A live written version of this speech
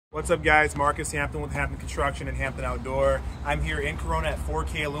What's up guys, Marcus Hampton with Hampton Construction and Hampton Outdoor. I'm here in Corona at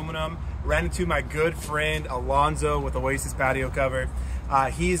 4K Aluminum. Ran into my good friend Alonzo with Oasis Patio Cover.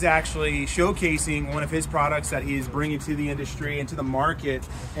 He's actually showcasing one of his products that he is bringing to the industry and to the market,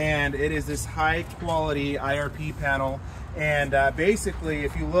 and it is this high quality IRP panel. And basically,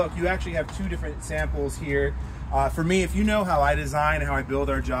 if you look, you actually have two different samples here. For me, if you know how I design and how I build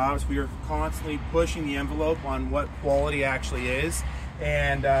our jobs, we are constantly pushing the envelope on what quality actually is.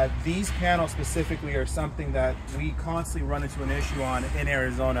 And these panels specifically are something that we constantly run into an issue on in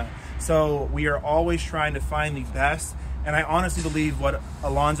Arizona. So we are always trying to find the best. And I honestly believe what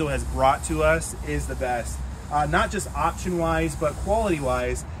Alonzo has brought to us is the best. Not just option-wise, but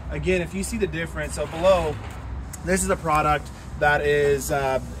quality-wise. Again, if you see the difference, so below, this is a product that is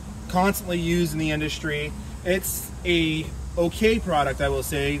constantly used in the industry. It's a okay product, I will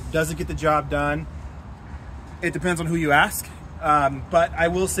say. Doesn't get the job done. It depends on who you ask. But I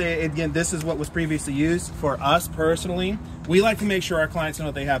will say, again, this is what was previously used. For us personally, we like to make sure our clients know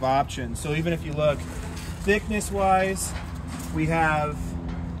that they have options. So even if you look thickness-wise, we have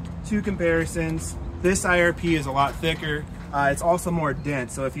two comparisons. This IRP is a lot thicker. It's also more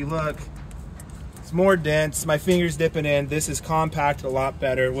dense. So if you look, it's more dense. My finger's dipping in. This is compacted a lot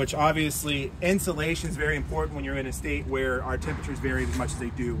better, which obviously insulation is very important when you're in a state where our temperatures vary as much as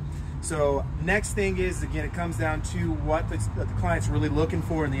they do. So next thing is, again, it comes down to what the client's really looking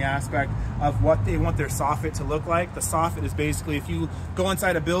for in the aspect of what they want their soffit to look like. The soffit is basically, if you go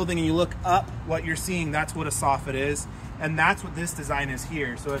inside a building and you look up, what you're seeing, that's what a soffit is. And that's what this design is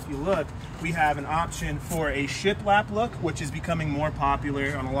here. So if you look, we have an option for a shiplap look, which is becoming more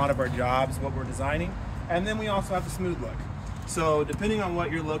popular on a lot of our jobs, what we're designing. And then we also have the smooth look. So depending on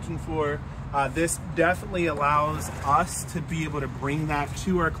what you're looking for, this definitely allows us to be able to bring that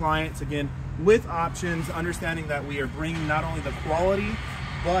to our clients, again, with options, understanding that we are bringing not only the quality,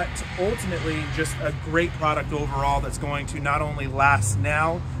 but ultimately just a great product overall that's going to not only last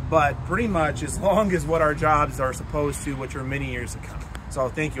now, but pretty much as long as what our jobs are supposed to, which are many years to come. So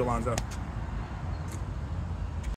thank you, Alonzo.